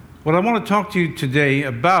What I want to talk to you today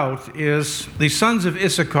about is the sons of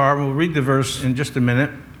Issachar. We'll read the verse in just a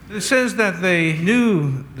minute. It says that they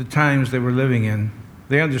knew the times they were living in.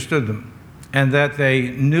 They understood them. And that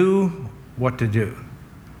they knew what to do.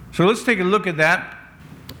 So let's take a look at that.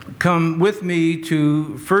 Come with me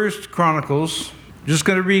to 1 Chronicles. Just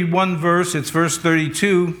going to read one verse. It's verse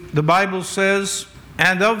 32. The Bible says,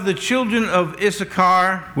 "And of the children of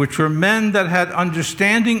Issachar, which were men that had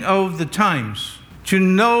understanding of the times, to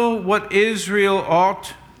know what Israel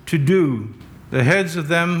ought to do. The heads of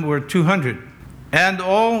them were 200, and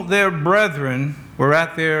all their brethren were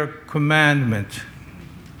at their commandment."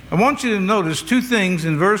 I want you to notice two things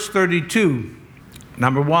in verse 32.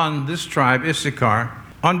 Number one, this tribe, Issachar,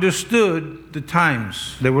 understood the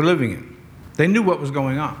times they were living in. They knew what was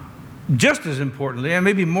going on. Just as importantly, and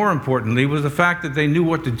maybe more importantly, was the fact that they knew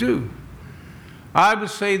what to do. I would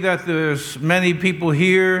say that there's many people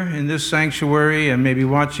here in this sanctuary and maybe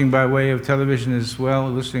watching by way of television as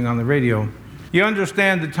well, listening on the radio. You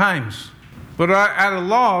understand the times, but are at a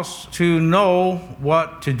loss to know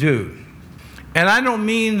what to do. And I don't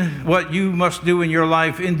mean what you must do in your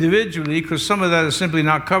life individually, because some of that is simply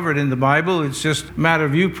not covered in the Bible. It's just a matter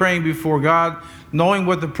of you praying before God, knowing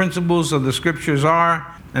what the principles of the Scriptures are,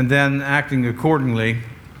 and then acting accordingly.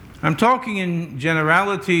 I'm talking in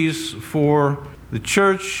generalities for the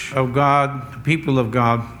church of God, the people of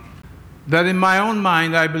God, that in my own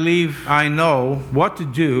mind I believe I know what to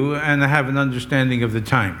do and I have an understanding of the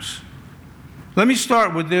times. Let me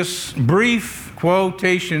start with this brief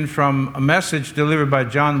quotation from a message delivered by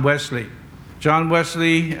John Wesley. John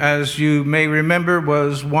Wesley, as you may remember,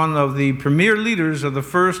 was one of the premier leaders of the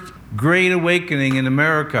First Great Awakening in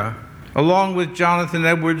America, along with Jonathan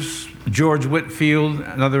Edwards, George Whitefield,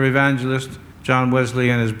 another evangelist, John Wesley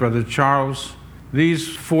and his brother Charles. These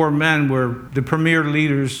four men were the premier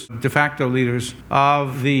leaders, de facto leaders,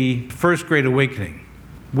 of the First Great Awakening.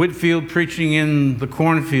 Whitefield preaching in the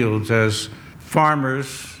cornfields as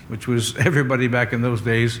farmers, which was everybody back in those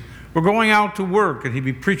days, were going out to work, and he'd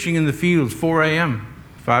be preaching in the fields 4 a.m.,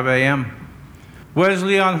 5 a.m.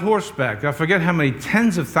 Wesley on horseback. I forget how many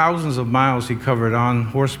tens of thousands of miles he covered on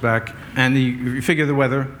horseback, and you figure the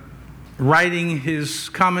weather, writing his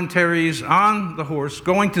commentaries on the horse,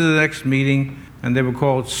 going to the next meeting, and they were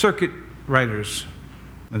called circuit riders.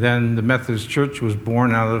 And then the Methodist Church was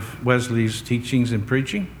born out of Wesley's teachings and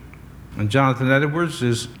preaching. And Jonathan Edwards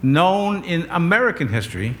is known in American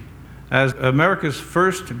history as America's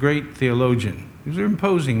first great theologian. These are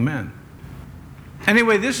imposing men.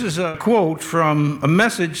 Anyway, this is a quote from a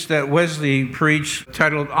message that Wesley preached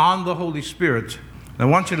titled "On the Holy Spirit." I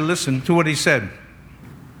want you to listen to what he said.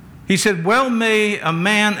 He said, "Well may a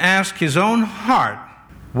man ask his own heart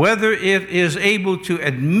whether it is able to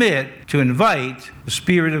invite the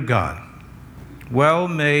Spirit of God." Well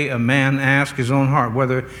may a man ask his own heart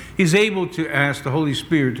whether he's able to ask the Holy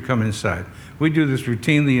Spirit to come inside. We do this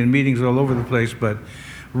routinely in meetings all over the place, but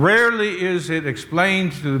rarely is it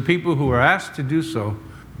explained to the people who are asked to do so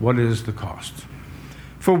what is the cost.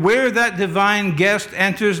 For where that divine guest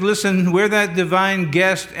enters, listen, where that divine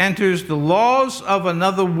guest enters, the laws of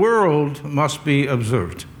another world must be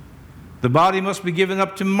observed. The body must be given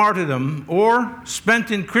up to martyrdom or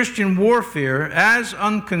spent in Christian warfare as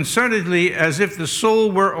unconcernedly as if the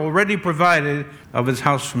soul were already provided of its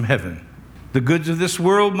house from heaven. The goods of this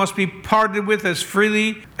world must be parted with as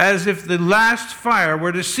freely as if the last fire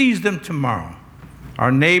were to seize them tomorrow.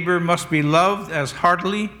 Our neighbor must be loved as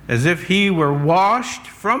heartily as if he were washed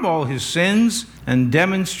from all his sins and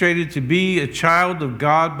demonstrated to be a child of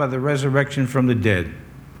God by the resurrection from the dead.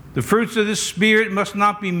 The fruits of the Spirit must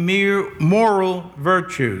not be mere moral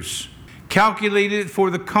virtues, calculated for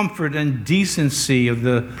the comfort and decency of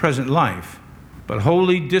the present life, but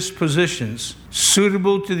holy dispositions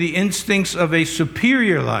suitable to the instincts of a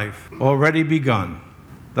superior life already begun.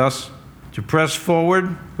 Thus, to press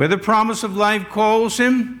forward where the promise of life calls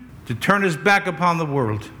him, to turn his back upon the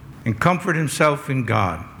world and comfort himself in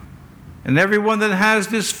God. And everyone that has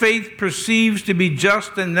this faith perceives to be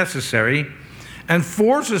just and necessary, and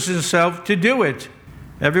forces himself to do it.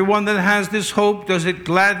 Everyone that has this hope does it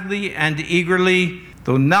gladly and eagerly,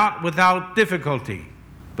 though not without difficulty.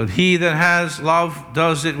 But he that has love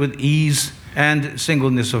does it with ease and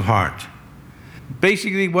singleness of heart.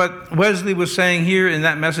 Basically, what Wesley was saying here in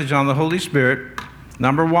that message on the Holy Spirit,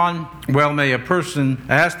 number one, well may a person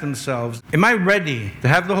ask themselves, am I ready to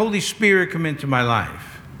have the Holy Spirit come into my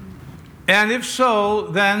life? And if so,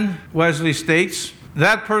 then, Wesley states,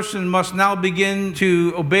 that person must now begin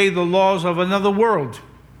to obey the laws of another world.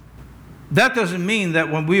 That doesn't mean that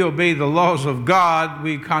when we obey the laws of God,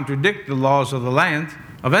 we contradict the laws of the land,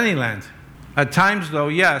 of any land. At times, though,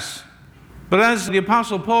 yes. But as the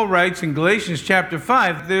Apostle Paul writes in Galatians chapter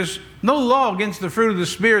 5, there's no law against the fruit of the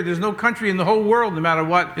Spirit. There's no country in the whole world, no matter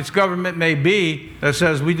what its government may be, that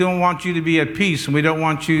says we don't want you to be at peace and we don't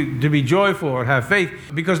want you to be joyful or have faith.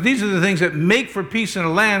 Because these are the things that make for peace in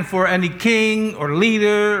a land for any king or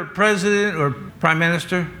leader or president or prime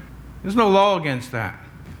minister. There's no law against that.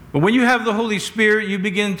 But when you have the Holy Spirit, you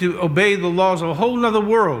begin to obey the laws of a whole other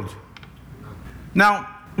world.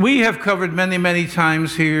 Now, we have covered many, many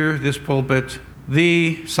times here, this pulpit,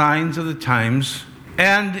 the signs of the times.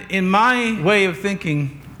 And in my way of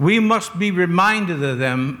thinking, we must be reminded of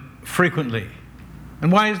them frequently.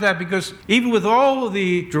 And why is that? Because even with all of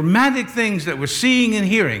the dramatic things that we're seeing and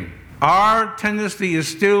hearing, our tendency is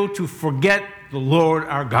still to forget the Lord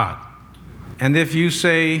our God. And if you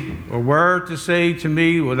say, or were to say to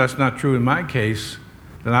me, well, that's not true in my case,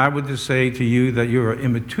 then I would just say to you that you are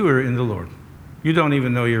immature in the Lord. You don't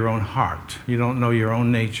even know your own heart. You don't know your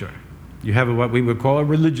own nature. You have what we would call a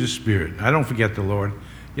religious spirit. I don't forget the Lord.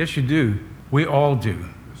 Yes, you do. We all do.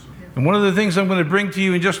 And one of the things I'm going to bring to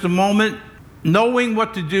you in just a moment, knowing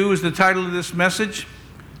what to do is the title of this message.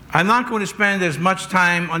 I'm not going to spend as much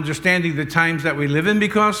time understanding the times that we live in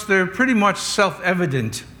because they're pretty much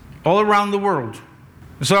self-evident all around the world.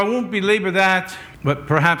 So I won't belabor that, but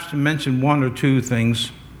perhaps to mention one or two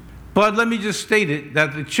things. But let me just state it,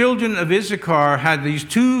 that the children of Issachar had these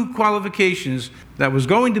two qualifications that was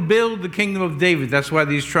going to build the kingdom of David. That's why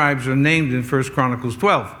these tribes are named in 1 Chronicles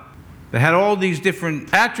 12. They had all these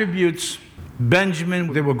different attributes.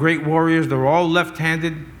 Benjamin, they were great warriors. They were all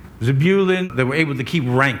left-handed. Zebulun, they were able to keep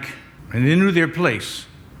rank. And they knew their place.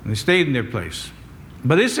 And they stayed in their place.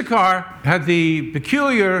 But Issachar had the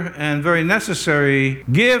peculiar and very necessary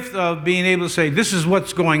gift of being able to say, this is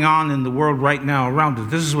what's going on in the world right now around us.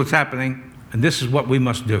 This is what's happening, and this is what we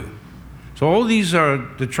must do. So all these are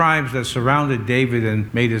the tribes that surrounded David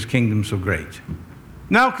and made his kingdom so great.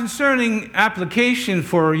 Now, concerning application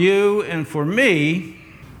for you and for me,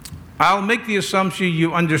 I'll make the assumption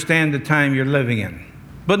you understand the time you're living in.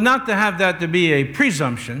 But not to have that to be a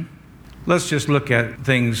presumption, let's just look at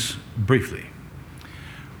things briefly.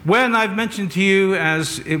 When I've mentioned to you,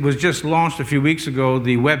 as it was just launched a few weeks ago,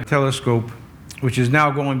 the Webb telescope, which is now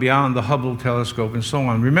going beyond the Hubble telescope and so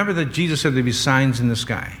on, remember that Jesus said there'd be signs in the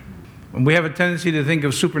sky. And we have a tendency to think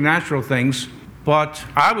of supernatural things, but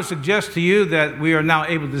I would suggest to you that we are now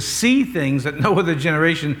able to see things that no other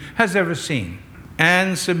generation has ever seen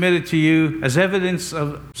and submit it to you as evidence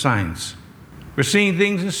of signs. We're seeing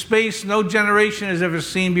things in space no generation has ever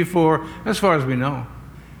seen before, as far as we know.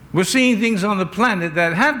 We're seeing things on the planet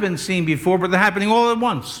that have been seen before, but they're happening all at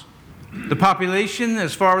once. The population,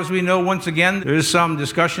 as far as we know, once again, there is some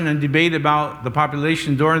discussion and debate about the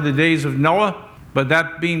population during the days of Noah, but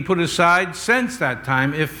that being put aside, since that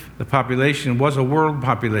time, if the population was a world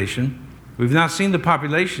population, we've not seen the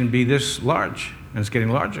population be this large, and it's getting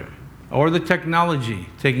larger. Or the technology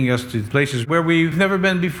taking us to places where we've never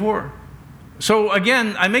been before. So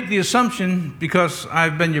again, I make the assumption, because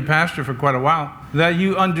I've been your pastor for quite a while, that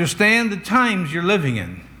you understand the times you're living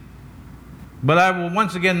in. But I will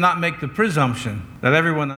once again not make the presumption that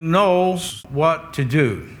everyone knows what to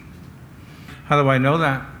do. How do I know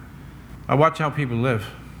that? I watch how people live.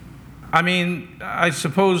 I mean, I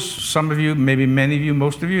suppose some of you, maybe many of you,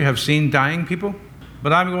 most of you have seen dying people,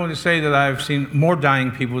 but I'm going to say that I've seen more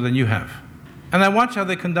dying people than you have. And I watch how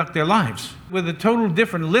they conduct their lives with a total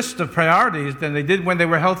different list of priorities than they did when they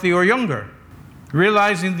were healthy or younger.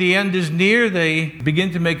 Realizing the end is near, they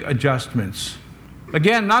begin to make adjustments.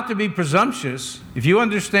 Again, not to be presumptuous, if you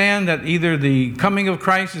understand that either the coming of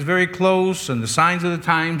Christ is very close and the signs of the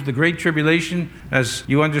times, the great tribulation, as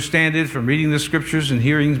you understand it from reading the scriptures and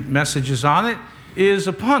hearing messages on it, is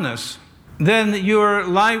upon us, then your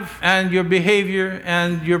life and your behavior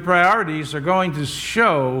and your priorities are going to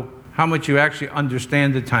show how much you actually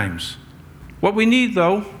understand the times. What we need,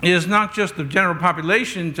 though, is not just the general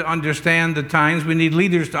population to understand the times. We need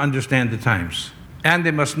leaders to understand the times. And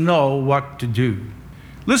they must know what to do.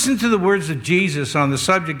 Listen to the words of Jesus on the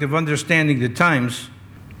subject of understanding the times.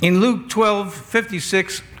 In Luke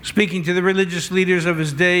 12:56, speaking to the religious leaders of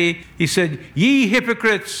his day, he said, "Ye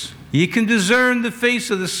hypocrites, ye can discern the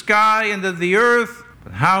face of the sky and of the earth,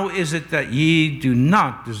 but how is it that ye do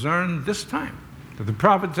not discern this time?" The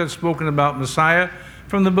prophets had spoken about Messiah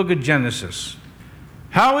from the book of Genesis.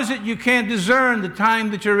 How is it you can't discern the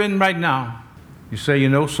time that you're in right now? You say you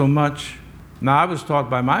know so much. Now, I was taught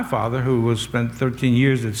by my father, who was spent 13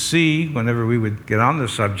 years at sea. Whenever we would get on the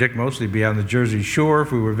subject, mostly be on the Jersey Shore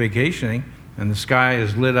if we were vacationing, and the sky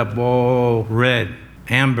is lit up all red,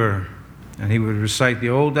 amber, and he would recite the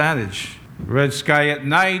old adage, Red sky at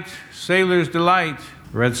night, sailor's delight.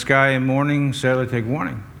 Red sky in morning, sailor take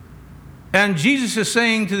warning. And Jesus is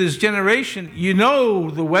saying to this generation, you know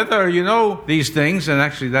the weather, you know these things, and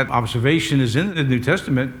actually that observation is in the New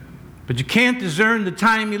Testament, but you can't discern the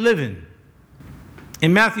time you live in.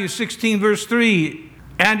 In Matthew 16, verse 3,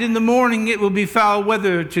 and in the morning it will be foul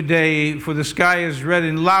weather today, for the sky is red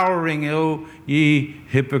and lowering, O ye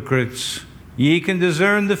hypocrites. Ye can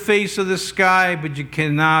discern the face of the sky, but you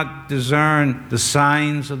cannot discern the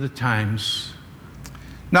signs of the times.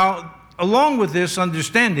 Now, along with this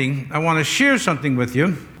understanding, I want to share something with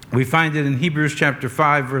you. We find it in Hebrews chapter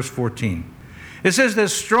 5, verse 14. It says that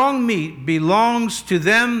strong meat belongs to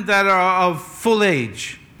them that are of full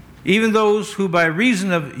age, even those who by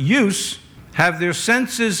reason of use have their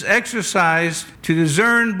senses exercised to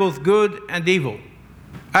discern both good and evil.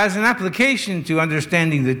 As an application to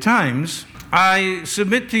understanding the times, I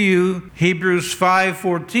submit to you Hebrews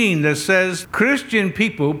 5:14 that says Christian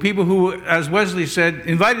people who, as Wesley said,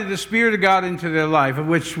 invited the Spirit of God into their life, of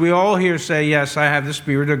which we all here say, yes, I have the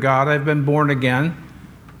Spirit of God, I've been born again.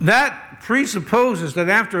 That presupposes that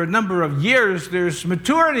after a number of years, there's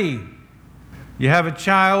maturity. You have a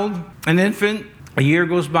child, an infant, a year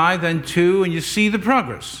goes by, then 2, and you see the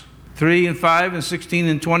progress. 3 and 5 and 16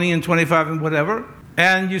 and 20 and 25 and whatever.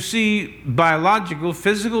 And you see biological,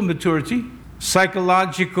 physical maturity.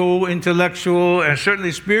 Psychological, intellectual, and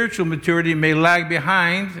certainly spiritual maturity may lag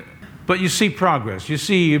behind, but you see progress. You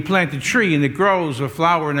see, you plant a tree and it grows, a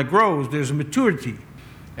flower and it grows. There's a maturity.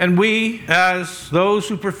 And we, as those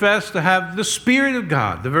who profess to have the Spirit of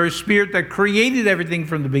God, the very Spirit that created everything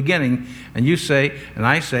from the beginning, and you say, and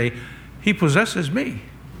I say, He possesses me.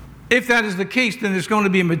 If that is the case, then there's going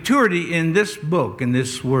to be a maturity in this book, in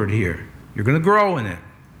this word here. You're going to grow in it.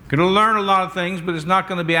 You're going to learn a lot of things, but it's not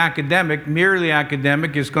going to be academic, merely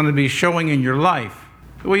academic. It's going to be showing in your life,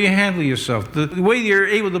 the way you handle yourself, the way you're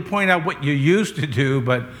able to point out what you used to do,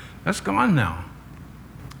 but that's gone now.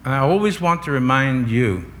 And I always want to remind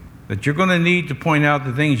you that you're going to need to point out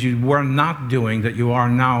the things you were not doing that you are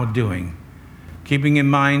now doing. Keeping in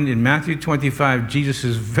mind, in Matthew 25, Jesus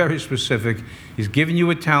is very specific. He's giving you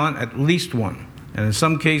a talent, at least one. And in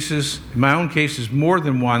some cases, in my own case, is more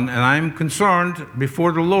than one, and I'm concerned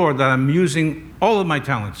before the Lord that I'm using all of my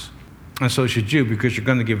talents. And so should you, because you're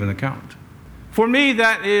going to give an account. For me,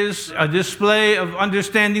 that is a display of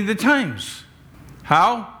understanding the times.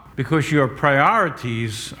 How? Because your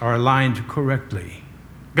priorities are aligned correctly.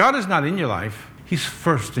 God is not in your life. He's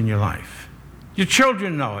first in your life. Your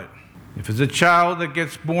children know it. If it's a child that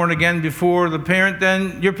gets born again before the parent,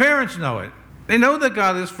 then your parents know it. They know that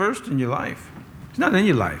God is first in your life. It's not in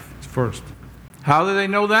your life. It's first. How do they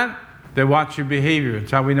know that? They watch your behavior.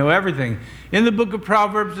 It's how we know everything. In the book of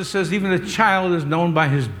Proverbs, it says even a child is known by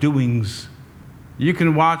his doings. You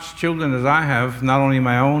can watch children, as I have, not only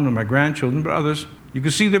my own or my grandchildren, but others. You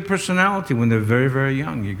can see their personality when they're very, very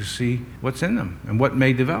young. You can see what's in them and what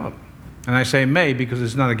may develop. And I say may because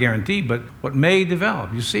it's not a guarantee, but what may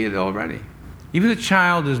develop. You see it already. Even a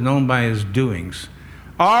child is known by his doings.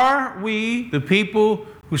 Are we the people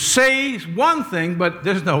who say one thing, but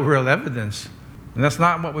there's no real evidence? And that's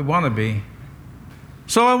not what we want to be.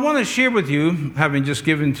 So I want to share with you, having just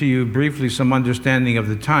given to you briefly some understanding of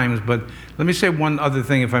the times, but let me say one other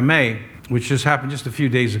thing, if I may, which just happened just a few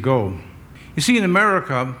days ago. You see, in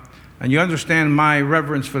America, and you understand my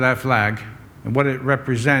reverence for that flag and what it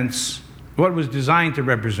represents, what it was designed to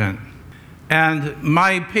represent, and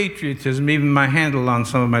my patriotism, even my handle on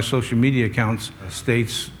some of my social media accounts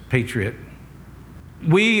states patriot.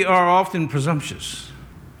 We are often presumptuous.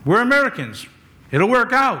 We're Americans. It'll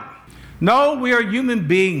work out. No, we are human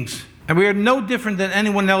beings, and we are no different than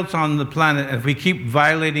anyone else on the planet. And if we keep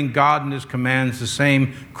violating God and His commands, the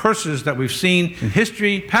same curses that we've seen in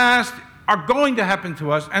history past are going to happen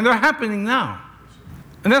to us, and they're happening now.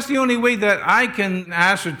 And that's the only way that I can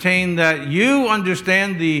ascertain that you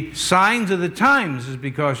understand the signs of the times, is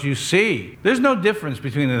because you see. There's no difference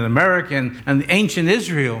between an American and the ancient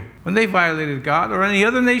Israel when they violated God, or any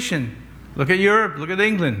other nation. Look at Europe, look at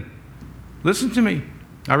England. Listen to me.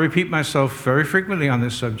 I repeat myself very frequently on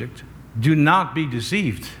this subject. Do not be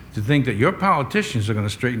deceived to think that your politicians are going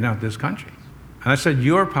to straighten out this country. And I said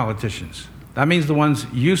your politicians. That means the ones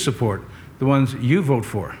you support, the ones you vote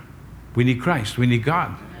for. We need Christ. We need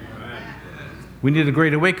God. We need a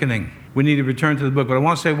great awakening. We need to return to the book. But I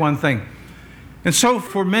want to say one thing. And so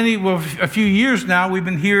for a few years now, we've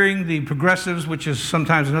been hearing the progressives, which is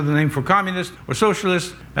sometimes another name for communists or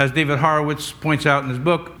socialists, as David Horowitz points out in his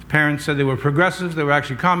book. His parents said they were progressives. They were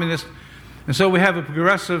actually communists. And so we have a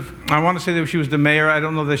progressive. I want to say that she was the mayor. I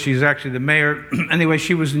don't know that she's actually the mayor. Anyway,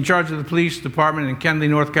 she was in charge of the police department in Kenly,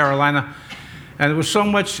 North Carolina. And there was so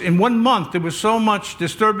much, in 1 month, there was so much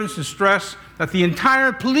disturbance and stress that the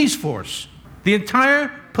entire police force,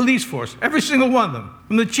 every single one of them,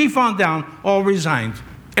 from the chief on down, all resigned.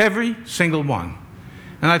 Every single one.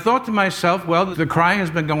 And I thought to myself, well, the cry has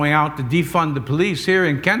been going out to defund the police here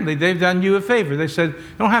in Kentley. They've done you a favor. They said, you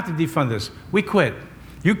don't have to defund this. We quit.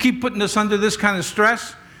 You keep putting us under this kind of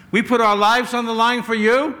stress. We put our lives on the line for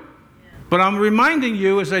you. But I'm reminding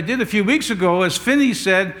you, as I did a few weeks ago, as Finney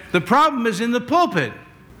said, the problem is in the pulpit.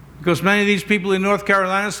 Because many of these people in North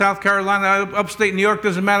Carolina, South Carolina, upstate New York,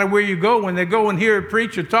 doesn't matter where you go, when they go and hear a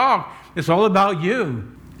preacher talk, it's all about you.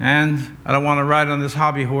 And I don't want to ride on this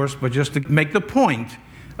hobby horse, but just to make the point,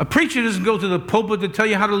 a preacher doesn't go to the pulpit to tell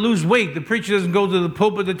you how to lose weight. The preacher doesn't go to the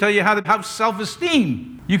pulpit to tell you how to have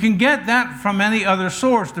self-esteem. You can get that from any other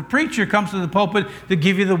source. The preacher comes to the pulpit to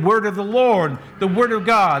give you the word of the Lord, the word of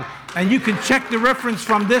God. And you can check the reference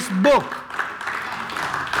from this book.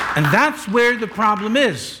 And that's where the problem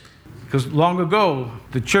is. Because long ago,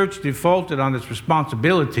 the church defaulted on its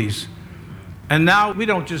responsibilities. And now we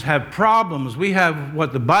don't just have problems. We have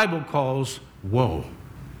what the Bible calls woe.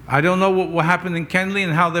 I don't know what will happen in Kentley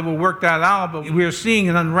and how they will work that out, but we are seeing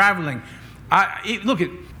an unraveling. Look,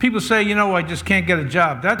 people say, I just can't get a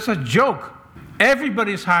job. That's a joke.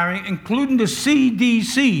 Everybody's hiring, including the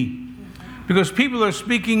CDC, because people are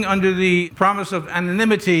speaking under the promise of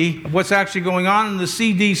anonymity of what's actually going on in the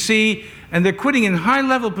CDC, and they're quitting in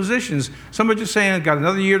high-level positions. Some are just saying, I've got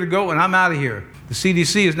another year to go, and I'm out of here. The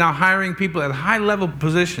CDC is now hiring people at high-level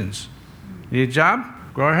positions. Need a job?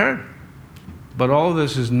 Go ahead. But all of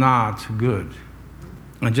this is not good.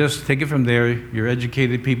 And just take it from there. You're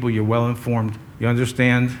educated people. You're well-informed. You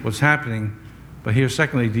understand what's happening. But here,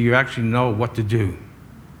 secondly, do you actually know what to do?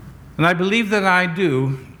 And I believe that I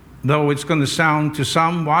do, though it's going to sound to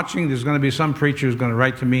some watching, there's going to be some preacher who's going to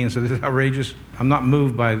write to me and say, this is outrageous. I'm not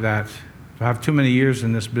moved by that. I have too many years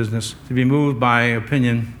in this business to be moved by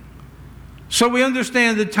opinion. So we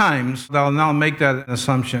understand the times. I'll now make that an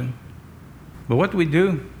assumption. But what do we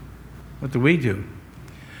do? What do we do?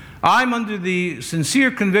 I'm under the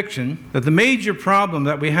sincere conviction that the major problem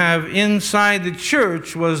that we have inside the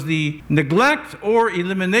church was the neglect or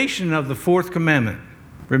elimination of the fourth commandment.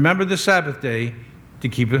 Remember the Sabbath day to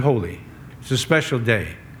keep it holy. It's a special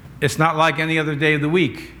day. It's not like any other day of the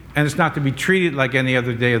week, and it's not to be treated like any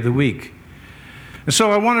other day of the week. And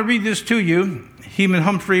so I want to read this to you. Heman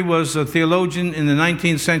Humphrey was a theologian in the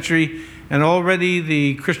 19th century, and already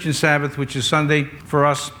the Christian Sabbath, which is Sunday for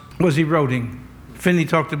us, was eroding. Finney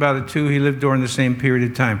talked about it too. He lived during the same period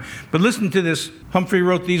of time. But listen to this. Humphrey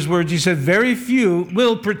wrote these words. He said, very few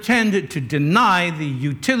will pretend to deny the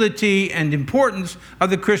utility and importance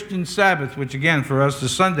of the Christian Sabbath, which again for us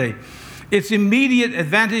is Sunday. Its immediate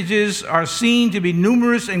advantages are seen to be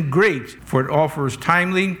numerous and great, for it offers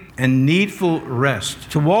timely and needful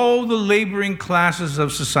rest to all the laboring classes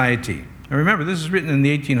of society. And remember, this is written in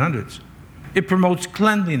the 1800s. It promotes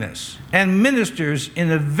cleanliness and ministers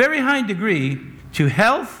in a very high degree to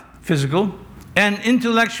health, physical, and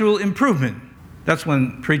intellectual improvement. That's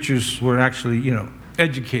when preachers were actually,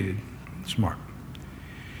 educated, smart.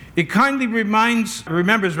 It kindly remembers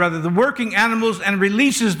the working animals and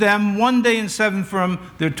releases them one day in 7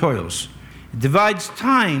 from their toils. It divides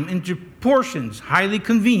time into portions highly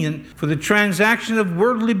convenient for the transaction of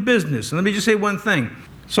worldly business. And let me just say one thing.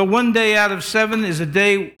 So 1 day out of 7 is a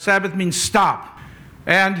day. Sabbath means stop.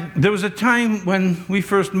 And there was a time when we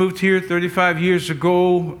first moved here 35 years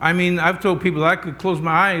ago. I've told people I could close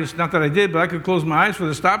my eyes, not that I did, but I could close my eyes for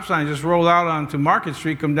the stop sign, just roll out onto Market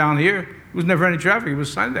Street, come down here. It was never any traffic. It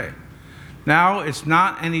was Sunday. Now it's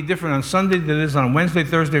not any different on Sunday than it is on Wednesday,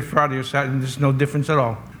 Thursday, Friday, or Saturday. There's no difference at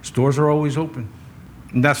all. Stores are always open.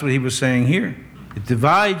 And that's what he was saying here. It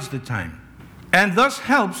divides the time, and thus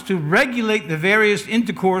helps to regulate the various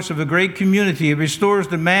intercourse of a great community. It restores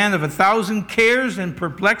the man of 1,000 cares and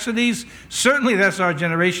perplexities, certainly that's our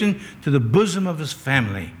generation, to the bosom of his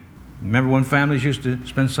family. Remember when families used to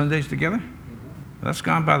spend Sundays together? That's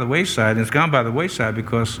gone by the wayside, and it's gone by the wayside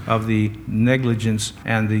because of the negligence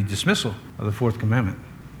and the dismissal of the fourth commandment.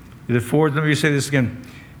 It affords, let me say this again,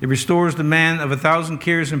 it restores the man of 1,000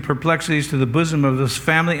 cares and perplexities to the bosom of his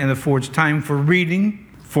family, and affords time for reading,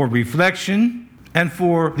 for reflection, and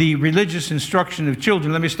for the religious instruction of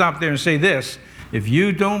children. Let me stop there and say this. If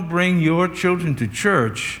you don't bring your children to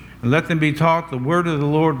church and let them be taught the word of the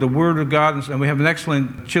Lord, the word of God, and we have an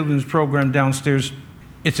excellent children's program downstairs,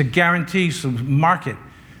 it's a guarantee, so mark it.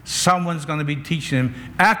 Someone's going to be teaching them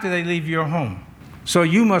after they leave your home. So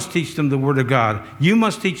you must teach them the Word of God. You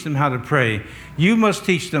must teach them how to pray. You must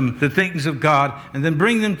teach them the things of God, and then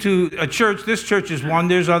bring them to a church. This church is one.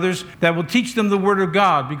 There's others that will teach them the Word of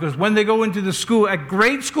God, because when they go into the school at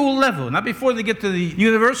grade school level, not before they get to the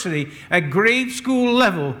university, at grade school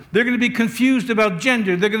level, they're going to be confused about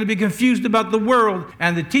gender. They're going to be confused about the world,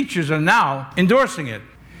 and the teachers are now endorsing it.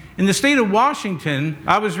 In the state of Washington,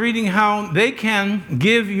 I was reading how they can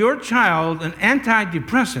give your child an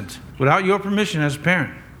antidepressant without your permission as a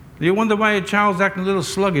parent. You wonder why your child's acting a little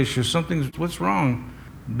sluggish or something. What's wrong?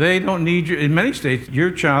 They don't need you. In many states,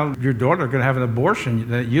 your child, your daughter, are going to have an abortion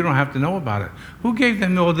that you don't have to know about it. Who gave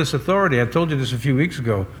them all this authority? I told you this a few weeks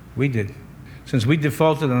ago. We did. Since we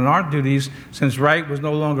defaulted on our duties, since right was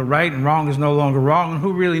no longer right and wrong is no longer wrong, and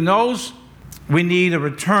who really knows? We need a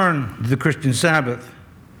return to the Christian Sabbath.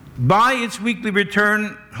 By its weekly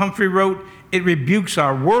return, Humphrey wrote, it rebukes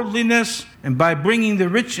our worldliness, and by bringing the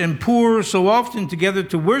rich and poor so often together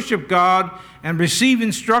to worship God and receive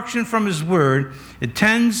instruction from His Word, it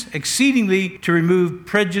tends exceedingly to remove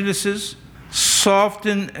prejudices,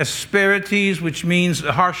 soften asperities, which means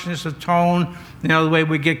harshness of tone. You know, the way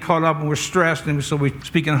we get caught up and we're stressed, and so we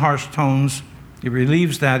speak in harsh tones. It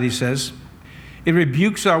relieves that, he says. It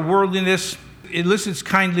rebukes our worldliness, elicits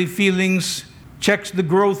kindly feelings, checks the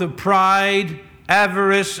growth of pride,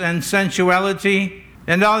 avarice, and sensuality.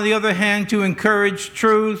 And on the other hand, to encourage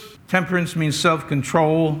truth. Temperance means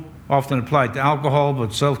self-control, often applied to alcohol,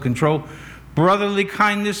 but self-control. Brotherly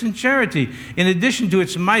kindness and charity. In addition to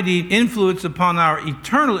its mighty influence upon our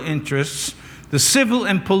eternal interests, the civil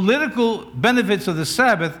and political benefits of the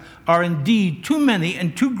Sabbath are indeed too many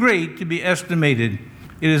and too great to be estimated.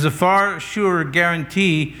 It is a far surer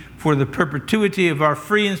guarantee for the perpetuity of our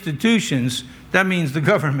free institutions. That means the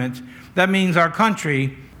government. That means our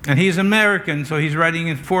country. And he's American, so he's writing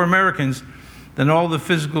it for Americans, than all the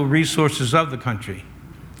physical resources of the country.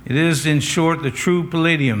 It is, in short, the true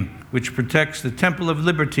palladium, which protects the temple of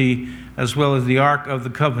liberty as well as the Ark of the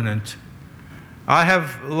Covenant. I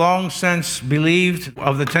have long since believed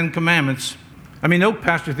of the Ten Commandments. I mean, no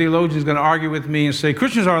pastor theologian is going to argue with me and say,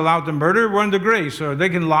 Christians are allowed to murder, we're under grace, or they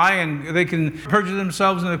can lie and they can perjure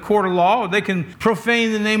themselves in a court of law, or they can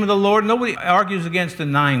profane the name of the Lord. Nobody argues against the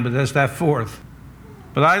 9, but that's that fourth.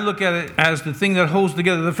 But I look at it as the thing that holds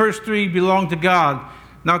together. The first 3 belong to God.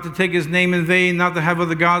 Not to take His name in vain, not to have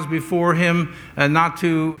other gods before Him, and not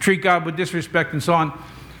to treat God with disrespect and so on.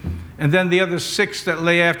 And then the other 6 that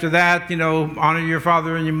lay after that, honor your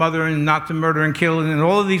father and your mother, and not to murder and kill, and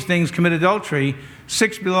all of these things, commit adultery.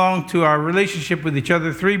 6 belong to our relationship with each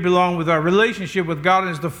other. 3 belong with our relationship with God,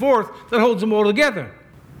 and it's the 4th that holds them all together.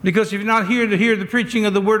 Because if you're not here to hear the preaching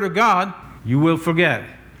of the Word of God, you will forget.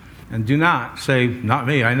 And do not say, not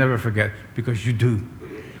me, I never forget, because you do.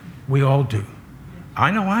 We all do. I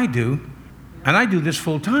know I do, and I do this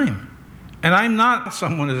full time. And I'm not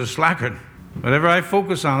someone who's a slacker. Whatever I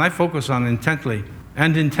focus on intently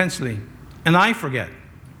and intensely. And I forget.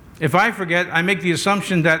 If I forget, I make the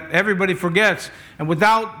assumption that everybody forgets. And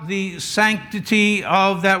without the sanctity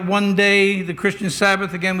of that one day, the Christian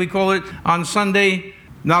Sabbath, again we call it on Sunday,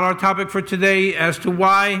 not our topic for today as to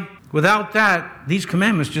why, without that, these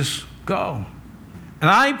commandments just go. And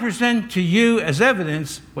I present to you as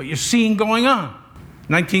evidence what you're seeing going on.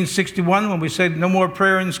 1961, when we said no more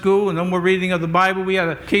prayer in school and no more reading of the Bible, we had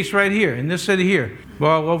a case right here in this city here.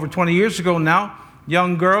 Well, over 20 years ago now,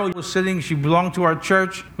 young girl was sitting, she belonged to our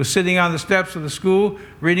church, was sitting on the steps of the school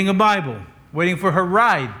reading a Bible, waiting for her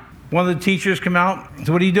ride. One of the teachers came out and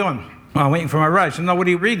said, what are you doing? Oh, I'm waiting for my ride. I said, no, what are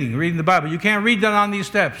you reading? Reading the Bible. You can't read that on these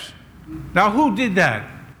steps. Now, who did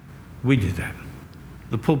that? We did that.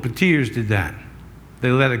 The pulpiteers did that. They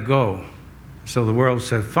let it go. So the world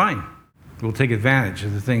said, fine. We'll take advantage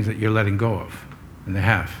of the things that you're letting go of. And they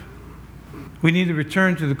have. We need to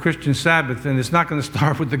return to the Christian Sabbath, and it's not going to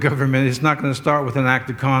start with the government. It's not going to start with an act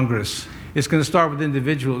of Congress. It's going to start with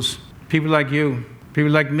individuals, people like you, people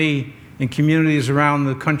like me, in communities around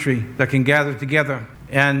the country that can gather together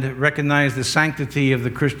and recognize the sanctity of the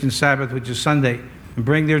Christian Sabbath, which is Sunday, and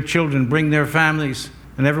bring their children, bring their families.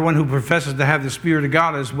 And everyone who professes to have the Spirit of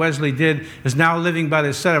God, as Wesley did, is now living by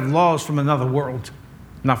this set of laws from another world,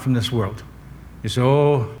 not from this world. You say,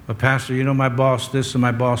 oh, but Pastor, my boss this and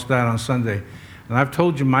my boss that on Sunday. And I've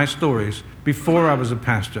told you my stories before I was a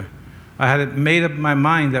pastor. I had it made up in my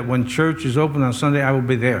mind that when church is open on Sunday, I will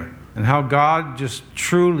be there. And how God just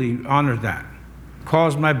truly honored that.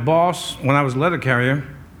 Caused my boss, when I was letter carrier,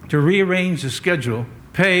 to rearrange the schedule,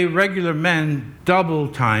 pay regular men double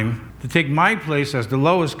time to take my place as the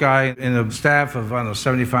lowest guy in a staff of,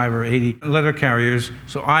 75 or 80 letter carriers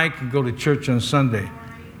so I could go to church on Sunday.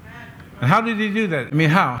 And how did he do that?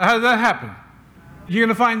 How did that happen? You're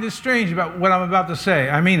going to find this strange about what I'm about to say.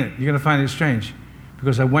 I mean it. You're going to find it strange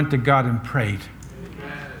because I went to God and prayed.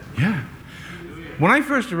 Yeah. When I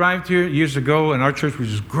first arrived here years ago, and our church was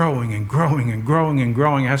just growing and growing and growing and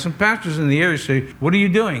growing, I had some pastors in the area say, "What are you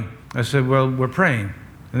doing?" I said, "Well, we're praying."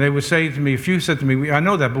 And they would say to me, a few said to me, "I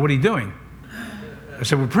know that, but what are you doing?" I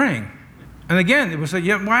said, "We're praying." And again, they would say,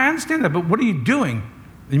 "Yeah, well, I understand that, but what are you doing?"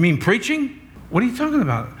 "You mean preaching? What are you talking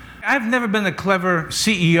about?" I've never been a clever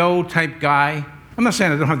CEO type guy. I'm not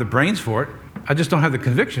saying I don't have the brains for it. I just don't have the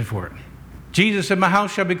conviction for it. Jesus said, "My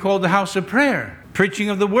house shall be called the house of prayer." Preaching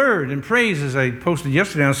of the word and praise, as I posted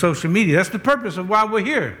yesterday on social media. That's the purpose of why we're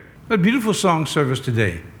here. A beautiful song service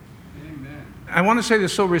today. Amen. I want to say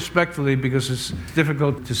this so respectfully because it's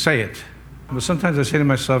difficult to say it. But sometimes I say to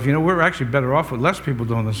myself, we're actually better off with less people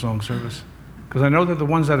doing the song service. Because I know that the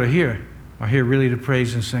ones that are here really to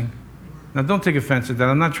praise and sing. Now, don't take offense at that.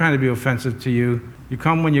 I'm not trying to be offensive to you. You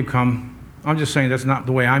come when you come. I'm just saying that's not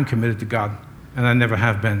the way I'm committed to God, and I never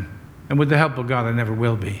have been. And with the help of God, I never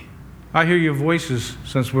will be. I hear your voices,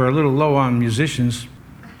 since we're a little low on musicians.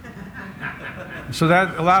 So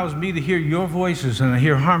that allows me to hear your voices, and I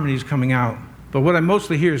hear harmonies coming out. But what I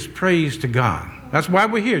mostly hear is praise to God. That's why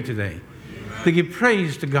we're here today, to give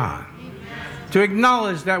praise to God. To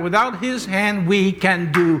acknowledge that without His hand, we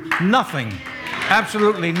can do nothing.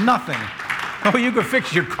 Absolutely nothing. Oh, you can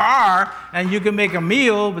fix your car and you can make a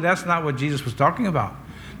meal, but that's not what Jesus was talking about.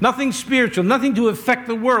 Nothing spiritual, nothing to affect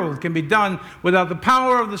the world can be done without the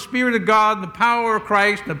power of the Spirit of God, the power of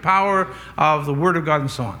Christ, the power of the Word of God, and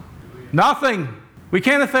so on. Nothing. We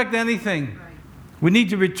can't affect anything. We need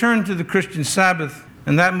to return to the Christian Sabbath,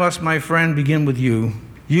 and that must, my friend, begin with you.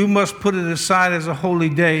 You must put it aside as a holy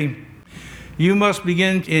day. You must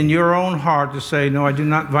begin in your own heart to say, "No, I do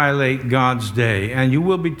not violate God's day." And you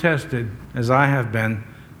will be tested, as I have been.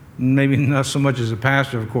 Maybe not so much as a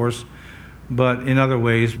pastor, of course, but in other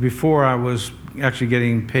ways. Before I was actually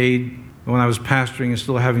getting paid, when I was pastoring and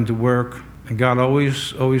still having to work, and God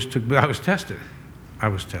always took, but I was tested. I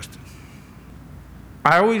was tested.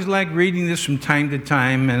 I always like reading this from time to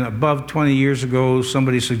time, and above 20 years ago,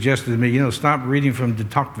 somebody suggested to me, stop reading from de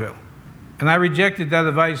Tocqueville. And I rejected that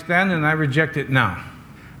advice then, and I reject it now.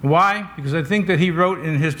 Why? Because I think that he wrote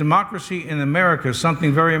in his Democracy in America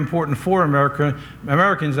something very important for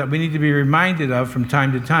Americans that we need to be reminded of from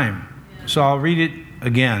time to time. So I'll read it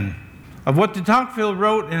again. Of what de Tocqueville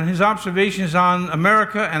wrote in his observations on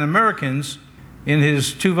America and Americans in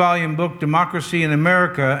his 2-volume book, Democracy in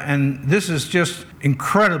America, and this is just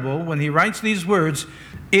incredible when he writes these words.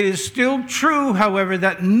 "It is still true, however,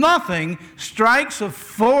 that nothing strikes a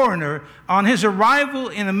foreigner on his arrival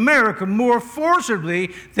in America more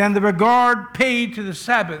forcibly than the regard paid to the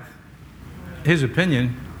Sabbath." His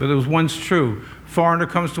opinion, but it was once true. Foreigner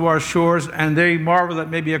comes to our shores, and they marvel at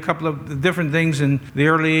maybe a couple of different things in the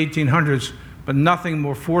early 1800s, but nothing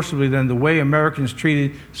more forcibly than the way Americans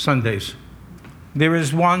treated Sundays. There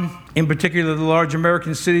is one, in particular the large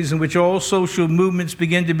American cities, in which all social movements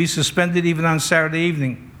begin to be suspended even on Saturday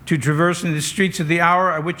evening. To traverse in the streets at the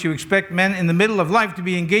hour at which you expect men in the middle of life to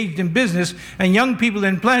be engaged in business and young people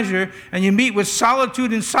in pleasure, and you meet with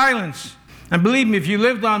solitude and silence. And believe me, if you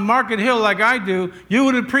lived on Market Hill like I do, you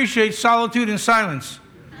would appreciate solitude and silence.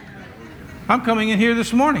 I'm coming in here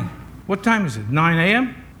this morning. What time is it? 9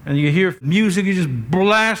 a.m.? And you hear music is just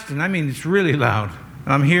blasting. I mean, it's really loud.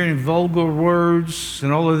 I'm hearing vulgar words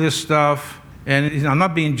and all of this stuff. And I'm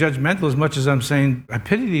not being judgmental as much as I'm saying, I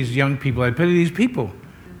pity these young people. I pity these people.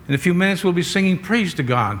 In a few minutes, we'll be singing praise to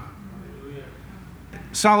God.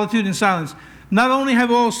 Solitude and silence. Not only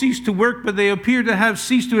have all ceased to work, but they appear to have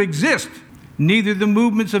ceased to exist. Neither the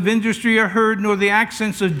movements of industry are heard, nor the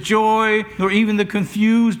accents of joy, nor even the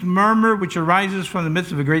confused murmur which arises from the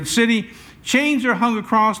midst of a great city. Chains are hung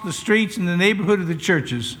across the streets in the neighborhood of the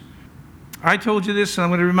churches. I told you this, and I'm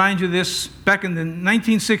going to remind you this. Back in the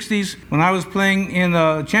 1960s, when I was playing in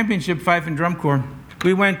a championship fife and drum corps,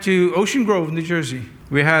 we went to Ocean Grove, New Jersey.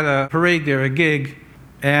 We had a parade there, a gig,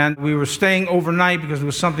 and we were staying overnight because there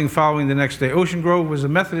was something following the next day. Ocean Grove was a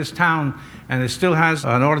Methodist town, and it still has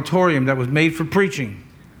an auditorium that was made for preaching.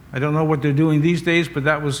 I don't know what they're doing these days, but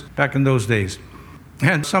that was back in those days.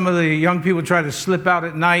 And some of the young people tried to slip out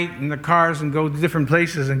at night in the cars and go to different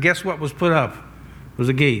places, and guess what was put up? It was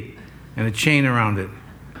a gate and a chain around it.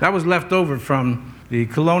 That was left over from the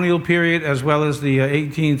colonial period as well as the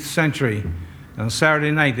 18th century. On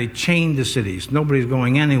Saturday night, they chained the cities. Nobody's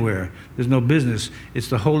going anywhere. There's no business. It's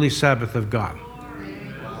the holy Sabbath of God.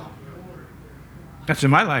 That's in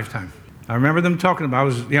my lifetime. I remember them talking about, I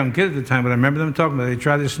was a young kid at the time, but I remember them talking about they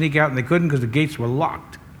tried to sneak out and they couldn't because the gates were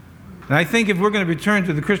locked. And I think if we're going to return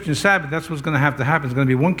to the Christian Sabbath, that's what's going to have to happen. It's going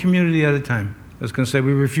to be one community at a time. that's going to say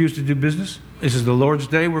we refuse to do business. This is the Lord's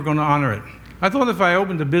day. We're going to honor it. I thought if I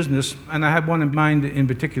opened a business, and I had one in mind in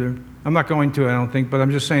particular, I'm not going to, I don't think, but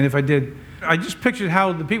I'm just saying if I did, I just pictured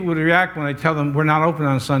how the people would react when I tell them we're not open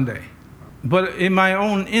on Sunday. But in my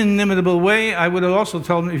own inimitable way, I would also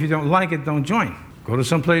tell them if you don't like it, don't join. Go to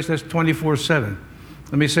some place that's 24/7.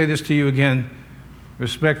 Let me say this to you again,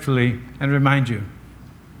 respectfully, and remind you.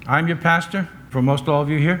 I'm your pastor, for most all of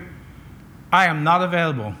you here. I am not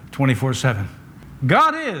available 24/7.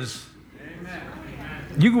 God is. Amen.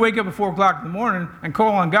 You can wake up at 4 o'clock in the morning and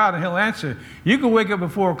call on God and He'll answer. You can wake up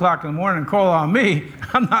at 4 o'clock in the morning and call on me.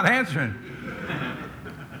 I'm not answering.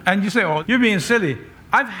 And you say, oh, you're being silly.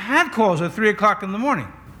 I've had calls at 3 o'clock in the morning.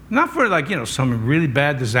 Not for some really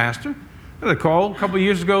bad disaster. I had a call a couple of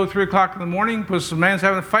years ago, 3 o'clock in the morning, because some man's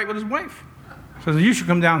having a fight with his wife. So you should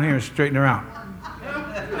come down here and straighten her out.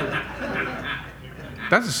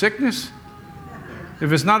 That's a sickness.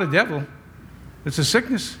 If it's not a devil, it's a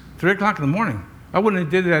sickness. 3 o'clock in the morning. I wouldn't have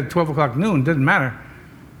did it at 12 o'clock noon. It doesn't matter.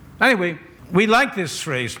 Anyway, we like this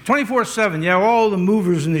phrase, 24/7. Yeah, all the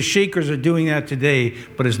movers and the shakers are doing that today,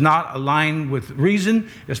 but it's not aligned with reason,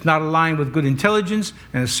 it's not aligned with good intelligence,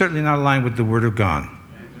 and it's certainly not aligned with the Word of God.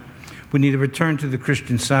 We need to return to the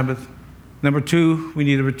Christian Sabbath. Number 2, we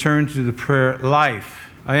need to return to the prayer life.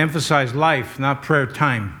 I emphasize life, not prayer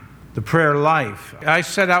time. The prayer life. I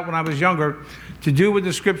set out when I was younger to do what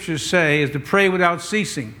the Scriptures say, is to pray without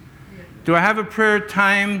ceasing. Do I have a prayer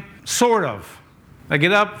time? Sort of. I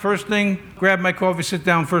get up, first thing, grab my coffee, sit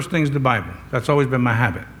down, first thing is the Bible. That's always been my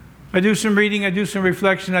habit. I do some reading, I do some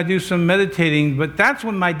reflection, I do some meditating, but that's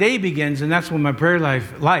when my day begins, and that's when my prayer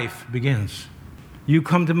life begins. You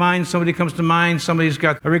come to mind, somebody comes to mind, somebody's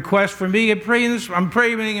got a request for me, I'm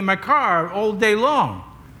praying in my car all day long.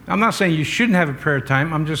 I'm not saying you shouldn't have a prayer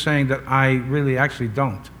time, I'm just saying that I really actually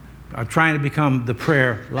don't. I'm trying to become the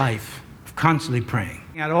prayer life, constantly praying.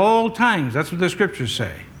 At all times, that's what the Scriptures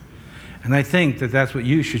say. And I think that that's what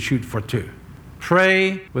you should shoot for too.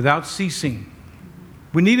 Pray without ceasing.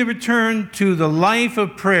 We need to return to the life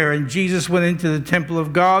of prayer. And Jesus went into the temple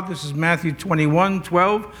of God. This is Matthew 21,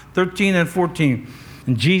 12, 13, and 14.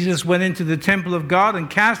 And Jesus went into the temple of God and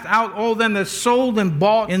cast out all them that sold and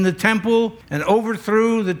bought in the temple, and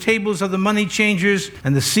overthrew the tables of the money changers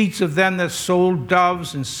and the seats of them that sold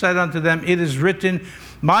doves, and said unto them, it is written,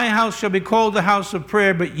 my house shall be called the house of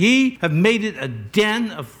prayer, but ye have made it a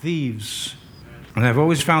den of thieves. And I've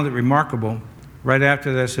always found it remarkable. Right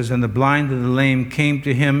after that it says, and the blind and the lame came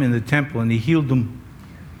to him in the temple, and he healed them.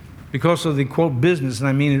 Because of the, quote, business, and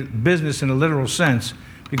I mean business in a literal sense,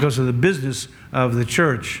 because of the business of the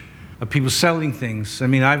church, of people selling things. I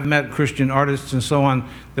mean, I've met Christian artists and so on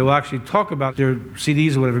that will actually talk about their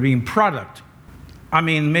CDs or whatever being product. I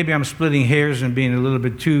mean, maybe I'm splitting hairs and being a little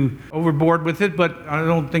bit too overboard with it, but I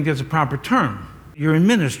don't think that's a proper term. You're in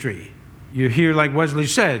ministry. You're here, like Wesley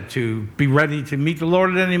said, to be ready to meet the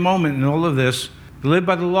Lord at any moment and all of this, to live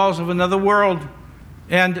by the laws of another world.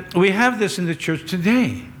 And we have this in the church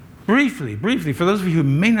today. Briefly, for those of you who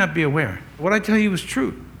may not be aware, what I tell you is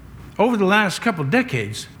true. Over the last couple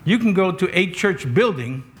decades, you can go to a church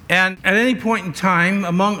building, and at any point in time,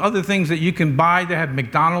 among other things that you can buy, they have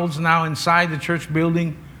McDonald's now inside the church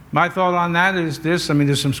building. My thought on that is this. I mean,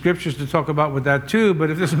 there's some scriptures to talk about with that too, but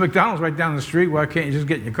if there's a McDonald's right down the street, why can't you just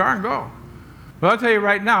get in your car and go? Well, I'll tell you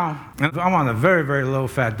right now, I'm on a very, very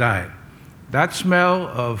low-fat diet. That smell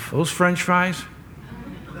of those French fries,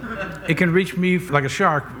 it can reach me like a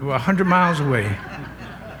shark 100 miles away.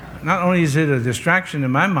 Not only is it a distraction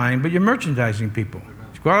in my mind, but you're merchandising people.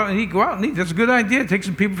 Go out and eat. That's a good idea. Take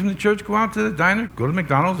some people from the church, go out to the diner, go to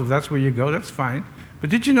McDonald's. If that's where you go, that's fine.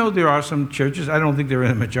 But did you know there are some churches, I don't think they're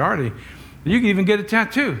in a majority, you can even get a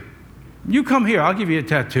tattoo. You come here, I'll give you a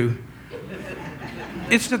tattoo.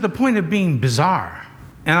 It's at the point of being bizarre.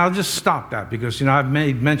 And I'll just stop that because, I've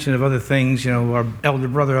made mention of other things. Our elder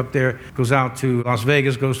brother up there goes out to Las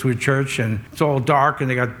Vegas, goes to a church, and it's all dark, and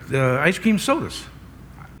they got ice cream sodas.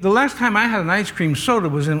 The last time I had an ice cream soda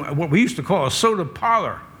was in what we used to call a soda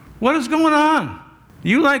parlor. What is going on?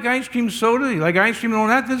 You like ice cream soda? You like ice cream and all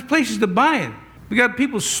that? There's places to buy it. We got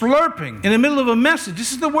people slurping in the middle of a message.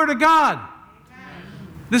 This is the Word of God.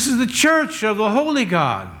 This is the church of the Holy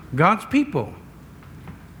God, God's people.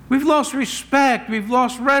 We've lost respect. We've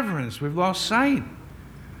lost reverence. We've lost sight.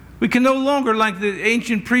 We can no longer, like the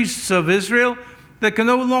ancient priests of Israel, that can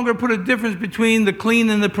no longer put a difference between the clean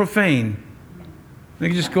and the profane. They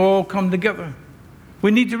can just all come together.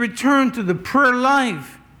 We need to return to the prayer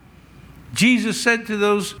life. Jesus said to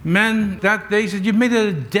those men that day, he said, you've made it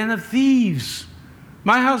a den of thieves.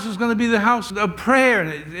 My house is going to be the house of prayer.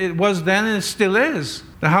 And it was then and it still is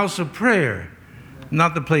the house of prayer.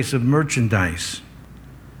 not the place of merchandise.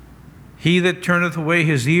 He that turneth away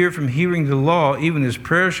his ear from hearing the law, even his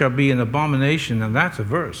prayer shall be an abomination. Now that's a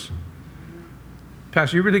verse.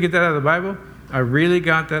 Pastor, you really get that out of the Bible? I really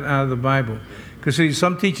got that out of the Bible. Because see,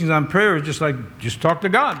 some teachings on prayer is just like, just talk to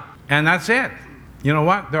God. And that's it. You know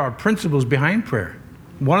what? There are principles behind prayer.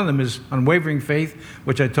 One of them is unwavering faith,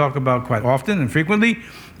 which I talk about quite often and frequently.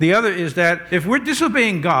 The other is that if we're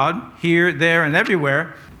disobeying God here, there, and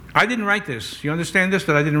everywhere, I didn't write this. You understand this?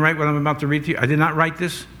 That I didn't write what I'm about to read to you? I did not write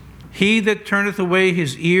this. He that turneth away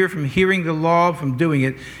his ear from hearing the law, from doing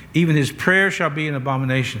it, even his prayer shall be an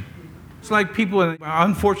abomination. It's like people,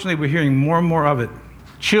 unfortunately, we're hearing more and more of it.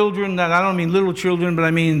 Children, that I don't mean little children, but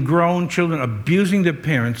I mean grown children abusing their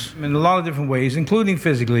parents in a lot of different ways, including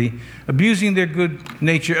physically, abusing their good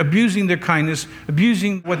nature, abusing their kindness,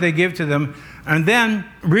 abusing what they give to them, and then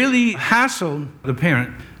really hassle the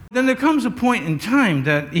parent. Then there comes a point in time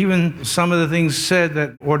that even some of the things said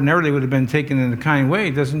that ordinarily would have been taken in a kind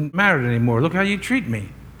way doesn't matter anymore. Look how you treat me.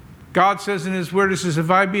 God says in his word, he says,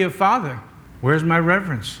 if I be a father, where's my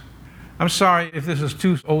reverence? I'm sorry if this is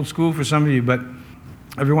too old school for some of you, but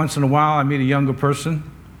every once in a while I meet a younger person.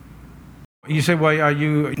 You say, well, are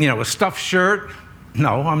you, a stuffed shirt?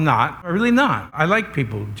 No, I'm not. I'm really not. I like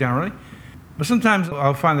people generally. But sometimes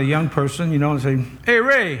I'll find a young person, and say, hey,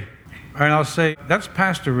 Ray. And I'll say, that's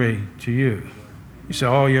Pastor Ray to you. You say,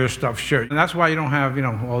 oh, you're a stuffed shirt. And that's why you don't have,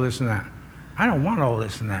 all this and that. I don't want all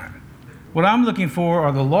this and that. What I'm looking for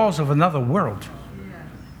are the laws of another world.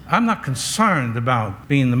 I'm not concerned about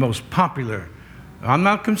being the most popular. I'm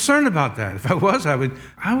not concerned about that. If I was, I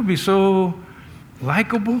would be so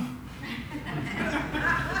likable.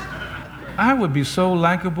 I would be so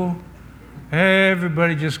likable.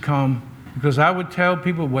 Everybody just come, because I would tell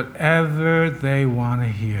people whatever they want to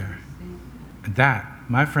hear. And that,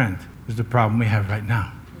 my friend, is the problem we have right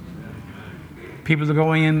now. People are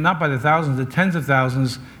going in, not by the thousands, the tens of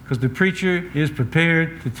thousands, because the preacher is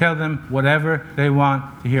prepared to tell them whatever they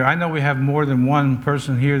want to hear. I know we have more than one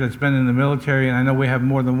person here that's been in the military, and I know we have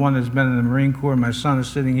more than one that's been in the Marine Corps. My son is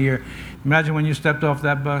sitting here. Imagine when you stepped off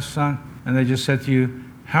that bus, son, and they just said to you,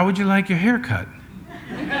 how would you like your haircut?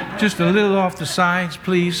 Just a little off the sides,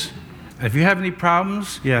 please. If you have any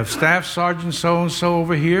problems, you have Staff Sergeant so-and-so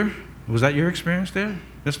over here. Was that your experience there,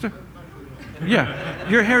 mister? Yeah.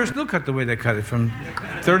 Your hair is still cut the way they cut it from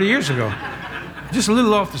 30 years ago. Just a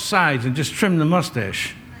little off the sides and just trim the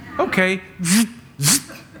mustache. Okay.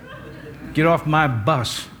 Get off my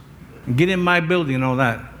bus. And get in my building and all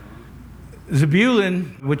that.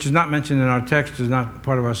 Zebulun, which is not mentioned in our text, is not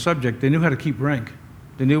part of our subject, they knew how to keep rank.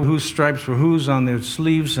 They knew whose stripes were whose on their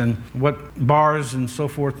sleeves and what bars and so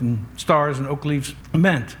forth and stars and oak leaves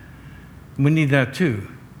meant. We need that too.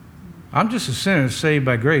 I'm just a sinner saved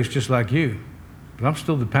by grace just like you, but I'm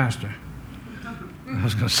still the pastor. I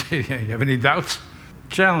was going to say, yeah, you have any doubts?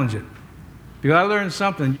 Challenge it. Because I learned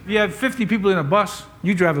something. You have 50 people in a bus,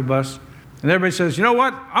 you drive a bus, and everybody says, you know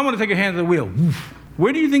what? I'm going to take a hand to the wheel.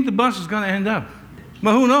 Where do you think the bus is going to end up?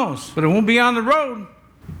 Well, who knows? But it won't be on the road.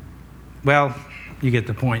 Well, you get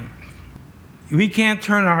the point. We can't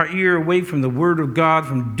turn our ear away from the Word of God,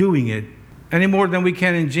 from doing it, any more than we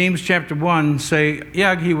can in James chapter 1 say,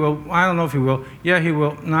 yeah, he will. I don't know if he will. Yeah, he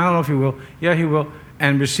will. No, I don't know if he will. Yeah, he will.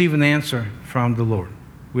 And receive an answer from the Lord.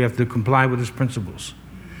 We have to comply with his principles.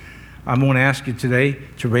 I'm going to ask you today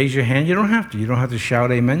to raise your hand. You don't have to. You don't have to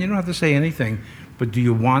shout amen. You don't have to say anything. But do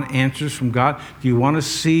you want answers from God? Do you want to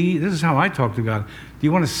see? This is how I talk to God. Do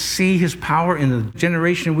you want to see his power in the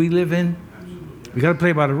generation we live in? We got to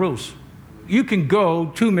play by the rules. You can go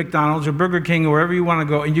to McDonald's or Burger King or wherever you want to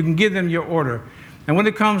go, and you can give them your order. And when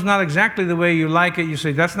it comes not exactly the way you like it, you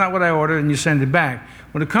say, that's not what I ordered, and you send it back.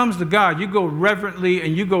 When it comes to God, you go reverently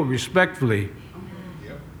and you go respectfully.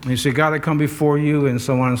 And you say, God, I come before you, and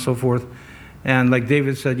so on and so forth. And like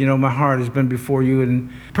David said, my heart has been before you.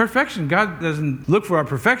 And perfection, God doesn't look for our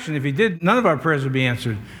perfection. If he did, none of our prayers would be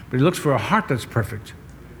answered. But he looks for a heart that's perfect.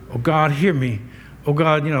 Oh, God, hear me. Oh,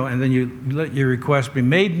 God, and then you let your request be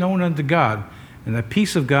made known unto God. And the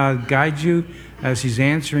peace of God guides you as he's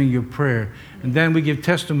answering your prayer. And then we give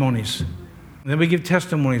testimonies. And then we give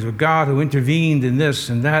testimonies of God who intervened in this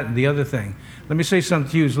and that and the other thing. Let me say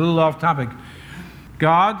something to you. It's a little off topic.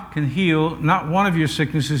 God can heal not one of your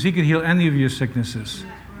sicknesses. He can heal any of your sicknesses.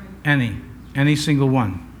 Any single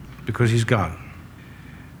one, because he's God.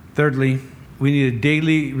 Thirdly, we need a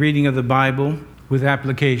daily reading of the Bible with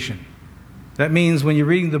application. That means when you're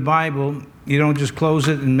reading the Bible, you don't just close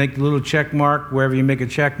it and make a little check mark wherever you make a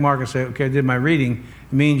check mark and say, okay, I did my reading.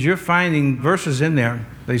 It means you're finding verses in there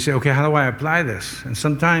that you say, okay, how do I apply this? And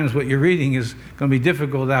sometimes what you're reading is going to be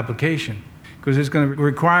difficult application. because it's going to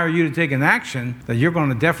require you to take an action that you're going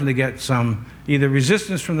to definitely get some either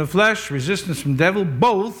resistance from the flesh, resistance from devil,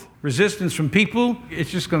 both, resistance from people.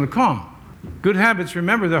 It's just going to come. Good habits,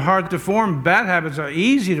 remember, they're hard to form. Bad habits are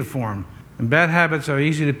easy to form. And bad habits are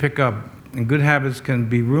easy to pick up. And good habits can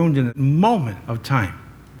be ruined in a moment of time.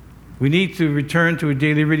 We need to return to a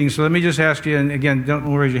daily reading. So let me just ask you, and again,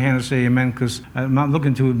 don't raise your hand and say amen, because I'm not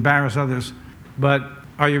looking to embarrass others. But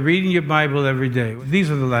are you reading your Bible every day? These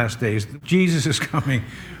are the last days. Jesus is coming.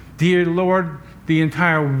 Dear Lord, the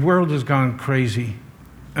entire world has gone crazy.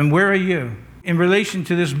 And where are you? In relation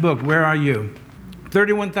to this book, where are you?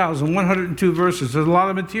 31,102 verses. There's a lot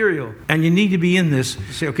of material. And you need to be in this.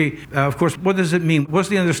 Say, okay, of course, what does it mean? What's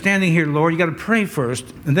the understanding here, Lord? You got to pray first,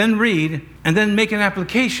 and then read, and then make an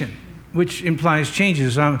application, which implies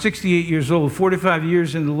changes. I'm 68 years old, 45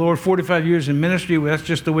 years in the Lord, 45 years in ministry. Well, that's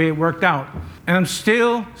just the way it worked out. And I'm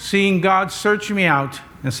still seeing God search me out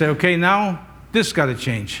and say, okay, now this got to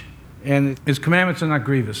change. And His commandments are not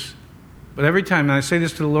grievous. But every time, and I say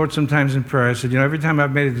this to the Lord sometimes in prayer, I said, every time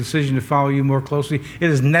I've made a decision to follow you more closely, it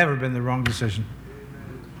has never been the wrong decision.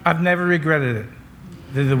 I've never regretted it.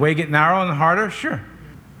 Did the way get narrow and harder? Sure.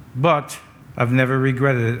 But I've never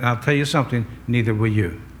regretted it. And I'll tell you something, neither will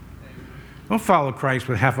you. Don't follow Christ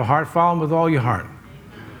with half a heart. Follow Him with all your heart.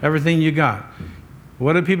 Everything you got.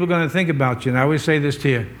 What are people going to think about you? And I always say this to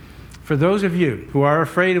you. For those of you who are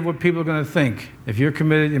afraid of what people are going to think, if you're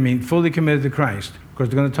committed, fully committed to Christ, because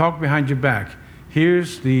they're going to talk behind your back,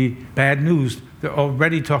 here's the bad news. They're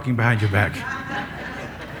already talking behind your back.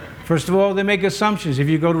 First of all, they make assumptions. If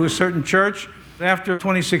you go to a certain church, after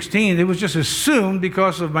 2016, it was just assumed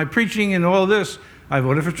because of my preaching and all this, I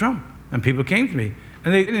voted for Trump. And people came to me.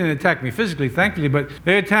 And they didn't attack me physically, thankfully, but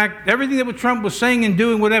they attacked everything that Trump was saying and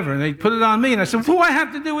doing, whatever. And they put it on me. And I said, what do I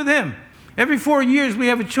have to do with him? Every 4 years, we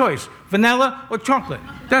have a choice, vanilla or chocolate.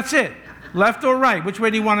 That's it. Left or right. Which way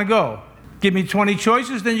do you want to go? Give me 20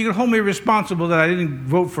 choices, then you can hold me responsible that I didn't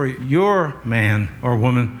vote for your man or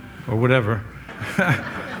woman or whatever.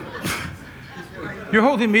 You're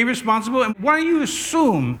holding me responsible. And why do you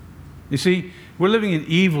assume? You see, we're living in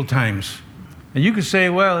evil times. And you can say,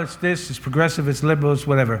 well, it's this, it's progressive, it's liberal, it's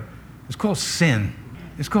whatever. It's called sin.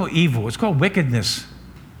 It's called evil. It's called wickedness.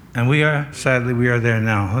 And sadly, we are there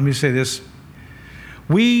now. Let me say this.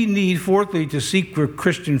 We need, fourthly, to seek for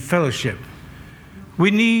Christian fellowship.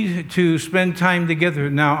 We need to spend time together.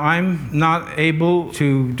 Now, I'm not able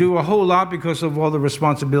to do a whole lot because of all the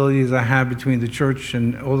responsibilities I have between the church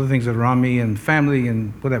and all the things that are on me and family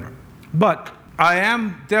and whatever. But I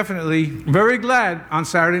am definitely very glad on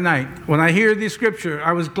Saturday night when I hear the scripture.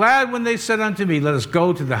 I was glad when they said unto me, let us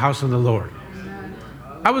go to the house of the Lord.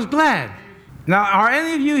 I was glad. Now, are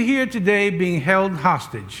any of you here today being held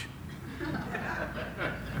hostage?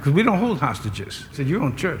 Because we don't hold hostages. It's at your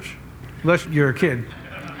own church, unless you're a kid.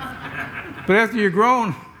 But after you're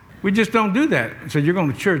grown, we just don't do that. So you're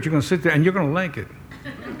going to church, you're going to sit there, and you're going to like it.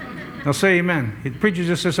 Now say amen. The preacher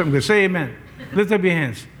just said something good. Say amen. Lift up your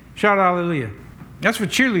hands. Shout hallelujah. That's for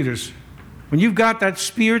cheerleaders. When you've got that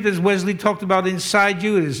spirit, as Wesley talked about, inside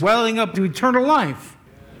you, it is welling up to eternal life.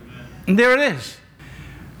 And there it is.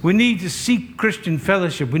 We need to seek Christian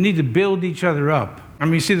fellowship. We need to build each other up.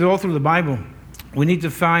 You see this all through the Bible. We need to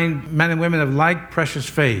find men and women of like precious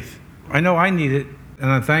faith. I know I need it, and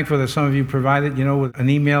I'm thankful that some of you provide it, with an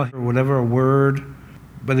email or whatever, a word.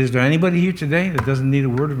 But is there anybody here today that doesn't need a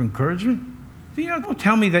word of encouragement? Don't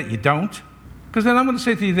tell me that you don't. Because then I'm going to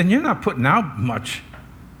say to you, then you're not putting out much.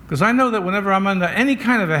 Because I know that whenever I'm under any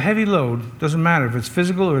kind of a heavy load, doesn't matter if it's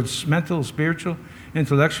physical or it's mental, spiritual,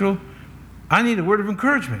 intellectual, I need a word of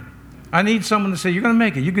encouragement. I need someone to say, you're going to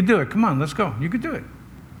make it. You can do it. Come on, let's go. You can do it.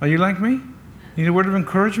 Are you like me? Need a word of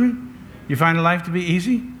encouragement? You find life to be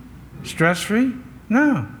easy? Stress-free?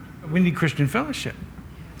 No. We need Christian fellowship.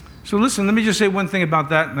 So listen, let me just say one thing about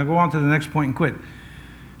that, and I'll go on to the next point and quit.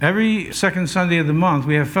 Every second Sunday of the month,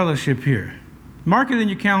 we have fellowship here. Mark it in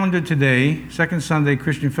your calendar today, second Sunday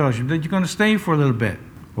Christian fellowship, that you're going to stay for a little bit.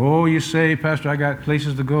 Oh, you say, Pastor, I got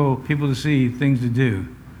places to go, people to see, things to do.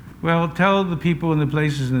 Well, tell the people and the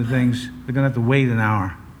places and the things they're going to have to wait an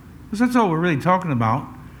hour. Because that's all we're really talking about.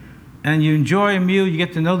 And you enjoy a meal, you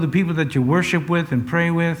get to know the people that you worship with and pray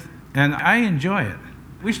with. And I enjoy it.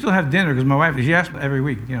 We still have dinner because my wife, she asks every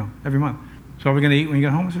week, every month. So are we going to eat when you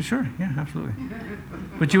get home? I said, sure, yeah, absolutely.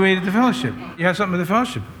 But you ate at the fellowship. You had something at the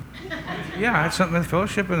fellowship. Yeah, I had something at the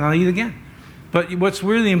fellowship and I'll eat again. But what's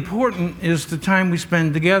really important is the time we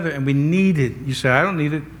spend together, and we need it. You say, I don't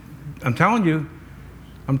need it. I'm telling you,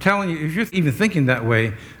 if you're even thinking that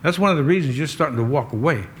way, that's one of the reasons you're starting to walk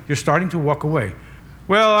away. You're starting to walk away.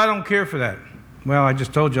 Well, I don't care for that. Well, I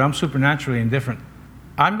just told you, I'm supernaturally indifferent.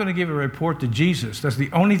 I'm going to give a report to Jesus. That's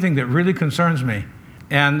the only thing that really concerns me.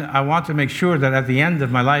 And I want to make sure that at the end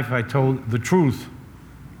of my life, I told the truth.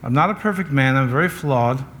 I'm not a perfect man. I'm very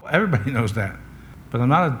flawed. Everybody knows that. But I'm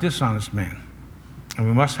not a dishonest man. And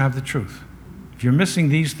we must have the truth. If you're missing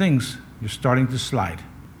these things, you're starting to slide.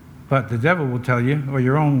 But the devil will tell you, or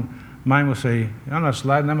your own mind will say, I'm not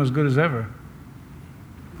sliding, I'm as good as ever.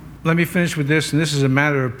 Let me finish with this, and this is a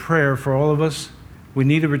matter of prayer for all of us. We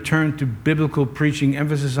need to return to biblical preaching,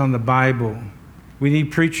 emphasis on the Bible. We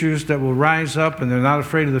need preachers that will rise up and they're not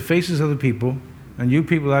afraid of the faces of the people. And you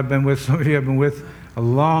people I've been with, some of you have been with a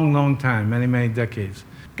long, long time, many, many decades.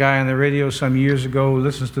 Guy on the radio some years ago who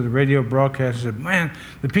listens to the radio broadcast said, man,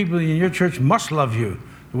 the people in your church must love you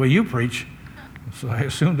the way you preach. So I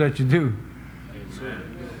assume that you do.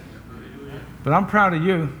 But I'm proud of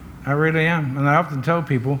you. I really am. And I often tell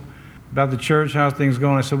people about the church, how things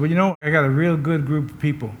going. I said, well, you know, I got a real good group of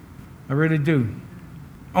people. I really do.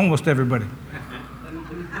 Almost everybody.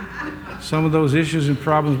 Some of those issues and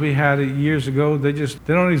problems we had years ago, they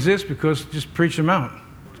don't exist because just preach them out.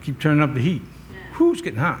 Just keep turning up the heat. Who's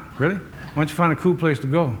getting hot? Really? Why don't you find a cool place to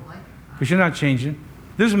go? Because you're not changing.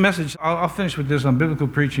 There's a message, I'll finish with this on biblical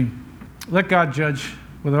preaching. Let God judge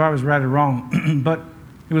whether I was right or wrong. But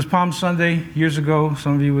it was Palm Sunday years ago.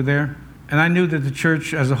 Some of you were there. And I knew that the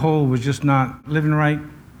church as a whole was just not living right.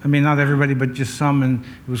 I mean, not everybody, but just some. And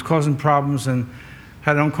it was causing problems and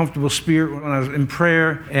had an uncomfortable spirit when I was in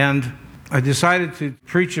prayer. And I decided to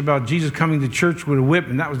preach about Jesus coming to church with a whip.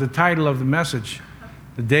 And that was the title of the message.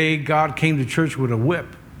 The day God came to church with a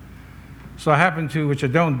whip. So I happened to, which I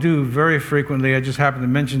don't do very frequently, I just happened to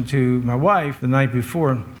mention to my wife the night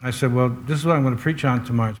before. I said, well, this is what I'm going to preach on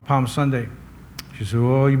tomorrow. It's Palm Sunday. She said,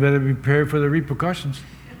 well, you better be prepared for the repercussions.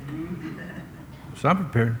 So I'm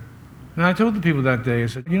prepared. And I told the people that day, I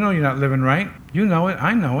said, you know you're not living right. You know it.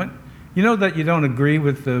 I know it. You know that you don't agree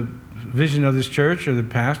with the vision of this church or the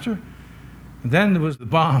pastor. And then there was the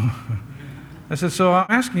bomb. I said, so I'm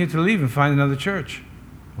asking you to leave and find another church.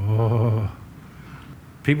 Oh,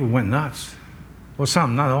 people went nuts. Well,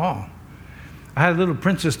 some, not all. I had a little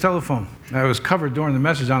Princess telephone that was covered during the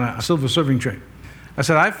message on a silver serving tray. I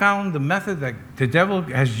said, I found the method that the devil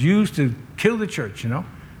has used to kill the church, you know.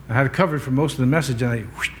 I had it covered for most of the message, and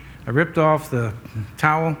I ripped off the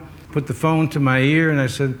towel, put the phone to my ear, and I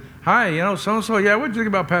said, hi, you know, so-and-so, yeah, what do you think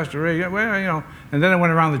about Pastor Ray? Yeah, well, you know. And then I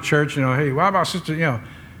went around the church, you know, hey, what about Sister, you know.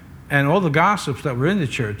 And all the gossips that were in the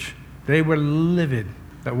church, they were livid.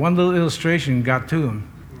 That one little illustration got to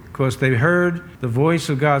them because they heard the voice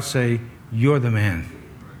of God say, you're the man.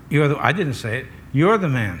 I didn't say it. You're the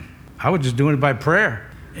man. I was just doing it by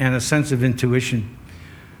prayer and a sense of intuition.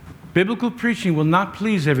 Biblical preaching will not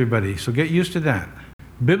please everybody, so get used to that.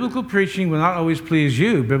 Biblical preaching will not always please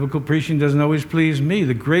you. Biblical preaching doesn't always please me.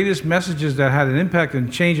 The greatest messages that had an impact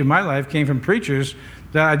and change in my life came from preachers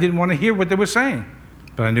that I didn't want to hear what they were saying,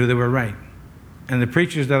 but I knew they were right. And the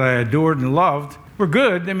preachers that I adored and loved were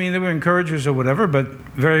good. I mean, they were encouragers or whatever, but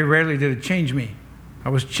very rarely did it change me. I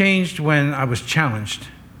was changed when I was challenged.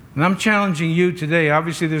 And I'm challenging you today.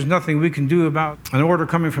 Obviously, there's nothing we can do about an order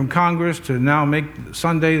coming from Congress to now make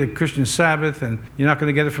Sunday the Christian Sabbath, and you're not going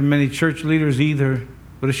to get it from many church leaders either.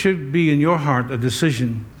 But it should be in your heart a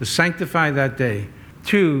decision to sanctify that day.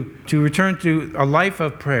 2, to return to a life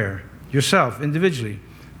of prayer, yourself, individually.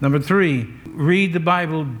 Number 3, read the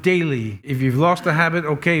Bible daily. If you've lost the habit,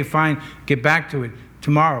 okay, fine, get back to it.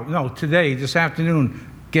 Tomorrow, no, today, this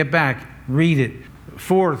afternoon, get back, read it.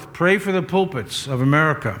 4th, pray for the pulpits of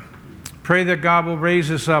America. Pray that God will raise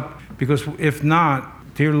us up, because if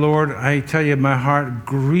not, dear Lord, I tell you, my heart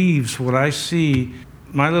grieves what I see.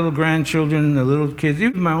 My little grandchildren, the little kids,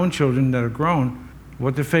 even my own children that are grown,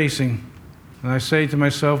 what they're facing. And I say to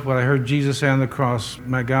myself what I heard Jesus say on the cross,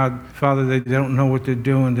 my God, Father, they don't know what they're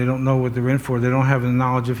doing. They don't know what they're in for. They don't have the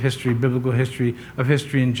knowledge of history, biblical history, of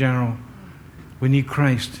history in general. We need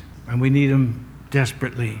Christ, and we need Him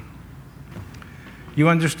desperately. You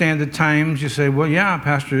understand the times. You say, well, yeah,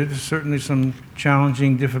 Pastor, there's certainly some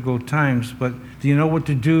challenging, difficult times, but do you know what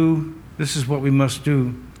to do? This is what we must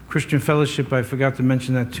do. Christian fellowship, I forgot to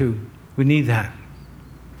mention that too. We need that.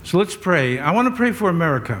 So let's pray. I want to pray for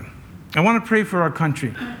America. I want to pray for our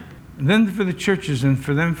country. And then for the churches, and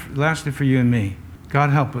for them, lastly, for you and me. God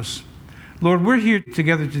help us. Lord, we're here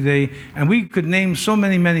together today, and we could name so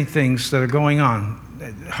many, many things that are going on.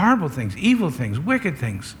 Horrible things, evil things, wicked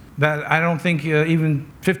things, that I don't think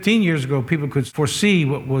even 15 years ago people could foresee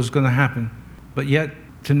what was going to happen. But yet,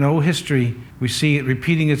 to know history, we see it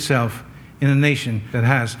repeating itself in a nation that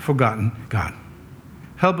has forgotten God.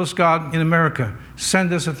 Help us, God, in America.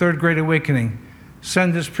 Send us a third great awakening.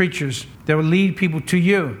 Send us preachers that will lead people to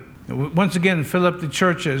you. Once again, fill up the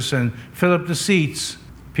churches and fill up the seats,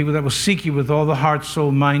 people that will seek you with all the heart,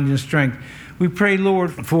 soul, mind, and strength. We pray,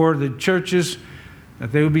 Lord, for the churches,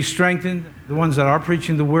 that they will be strengthened. The ones that are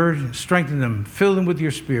preaching the word, strengthen them, fill them with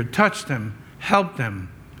your Spirit, touch them, help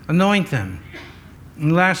them, anoint them.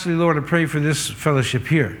 And lastly, Lord, I pray for this fellowship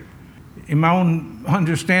here. In my own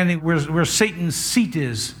understanding, where Satan's seat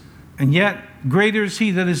is, and yet greater is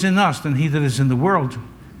he that is in us than he that is in the world.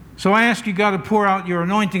 So I ask you, God, to pour out your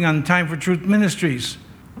anointing on Time for Truth Ministries.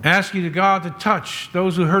 I ask you, God, to touch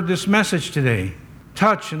those who heard this message today.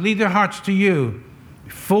 Touch and lead their hearts to you,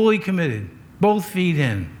 fully committed, both feet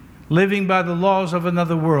in, living by the laws of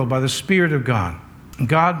another world, by the Spirit of God. And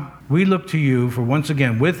God, we look to you for, once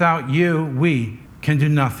again, without you, we can do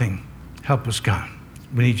nothing. Help us, God.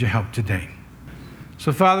 We need your help today.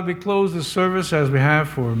 So, Father, we close this service as we have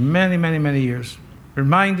for many, many, many years.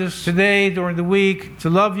 Remind us today, during the week, to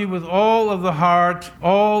love you with all of the heart,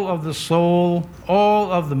 all of the soul,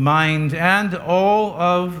 all of the mind, and all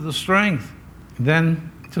of the strength.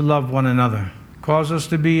 Then to love one another. Cause us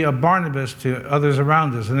to be a Barnabas to others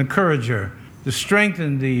around us, an encourager, to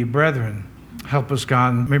strengthen the brethren. Help us,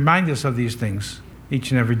 God. Remind us of these things each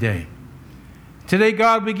and every day. Today,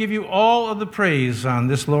 God, we give you all of the praise on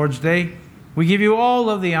this Lord's Day. We give you all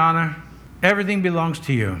of the honor. Everything belongs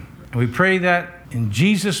to you. And we pray that in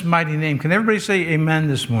Jesus' mighty name. Can everybody say amen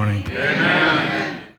this morning? Amen.